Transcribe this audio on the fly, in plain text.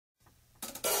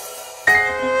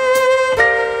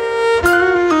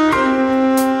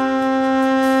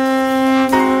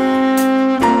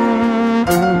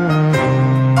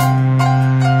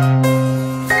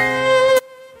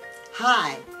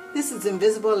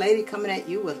Lady coming at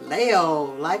you with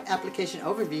Leo, life application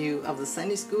overview of the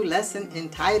Sunday school lesson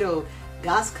entitled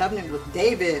God's Covenant with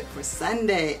David for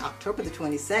Sunday, October the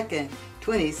 22nd,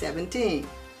 2017.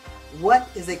 What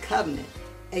is a covenant?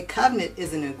 A covenant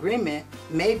is an agreement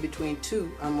made between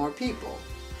two or more people.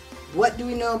 What do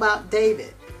we know about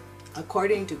David?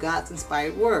 According to God's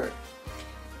inspired word,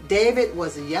 David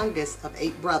was the youngest of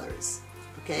 8 brothers.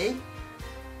 Okay?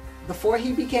 Before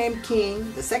he became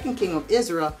king, the second king of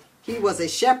Israel, he was a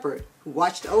shepherd who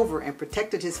watched over and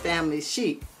protected his family's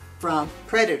sheep from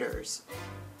predators.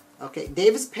 Okay,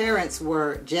 David's parents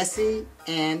were Jesse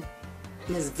and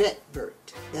Nitzvert.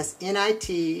 That's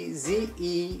Nitzvert.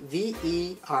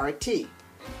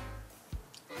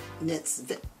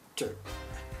 Nitzvert.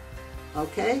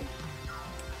 Okay?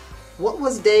 What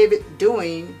was David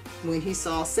doing when he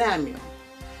saw Samuel?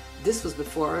 This was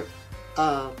before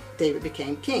David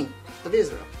became king of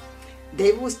Israel.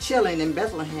 David was chilling in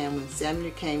Bethlehem when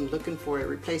Samuel came looking for a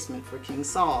replacement for King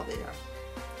Saul there.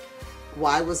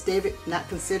 Why was David not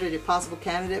considered a possible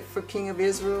candidate for king of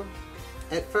Israel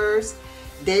at first?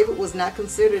 David was not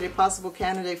considered a possible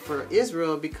candidate for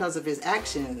Israel because of his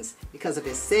actions, because of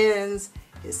his sins,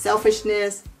 his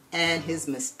selfishness, and his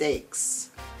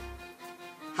mistakes.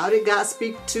 How did God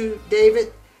speak to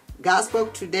David? God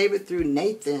spoke to David through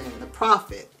Nathan, the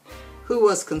prophet, who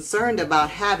was concerned about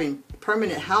having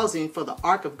permanent housing for the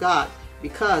Ark of God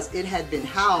because it had been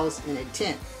housed in a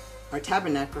tent or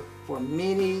tabernacle for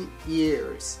many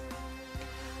years.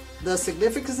 The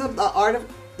significance of the art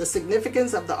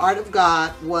of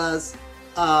God was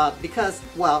because,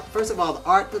 well, first of all, the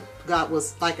art of God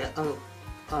was like a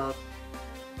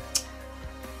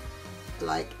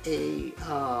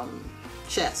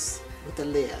chest with a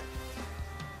lid.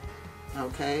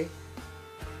 Okay,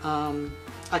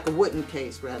 like a wooden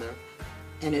case rather,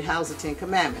 and it housed the 10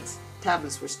 Commandments.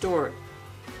 Tablets were stored,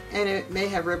 and it may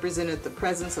have represented the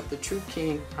presence of the true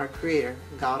King, our Creator,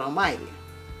 God Almighty.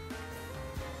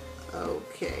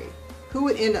 Okay, who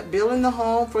would end up building the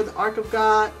home for the Ark of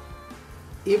God?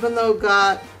 Even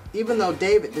though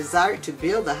David desired to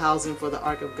build the housing for the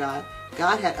Ark of God,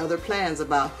 God had other plans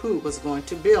about who was going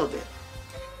to build it.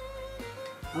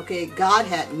 Okay, God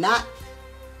had not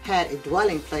had a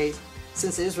dwelling place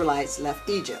since the Israelites left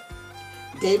Egypt.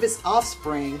 David's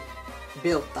offspring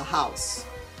built the house.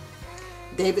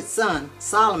 David's son,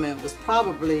 Solomon, was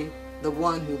probably the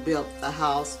one who built the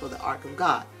house for the Ark of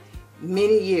God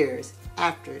many years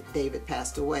after David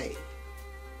passed away.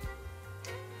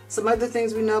 Some other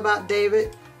things we know about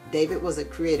David. David was a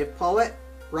creative poet,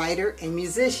 writer, and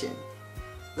musician.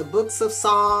 The books of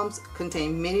Psalms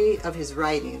contain many of his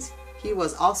writings. He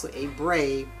was also a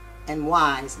brave and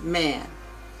wise man.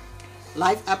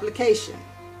 Life application.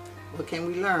 What can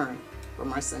we learn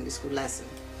from our Sunday school lesson?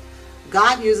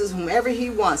 God uses whomever He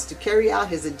wants to carry out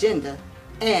His agenda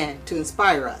and to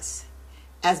inspire us.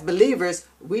 As believers,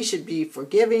 we should be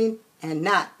forgiving and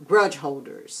not grudge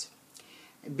holders.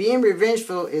 Being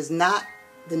revengeful is not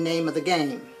the name of the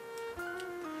game.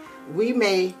 We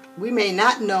may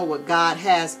not know what God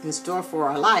has in store for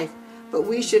our life, but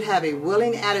we should have a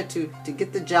willing attitude to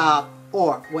get the job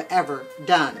or whatever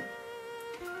done.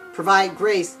 Provide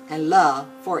grace and love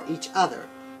for each other.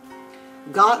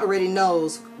 God already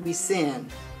knows we sin,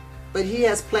 but He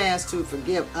has plans to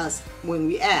forgive us when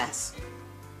we ask.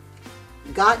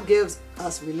 God gives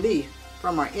us relief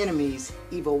from our enemies'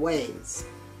 evil ways.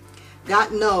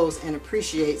 God knows and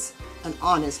appreciates an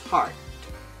honest heart.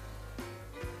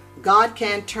 God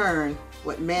can turn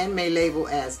what man may label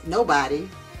as nobody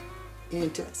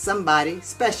into somebody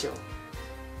special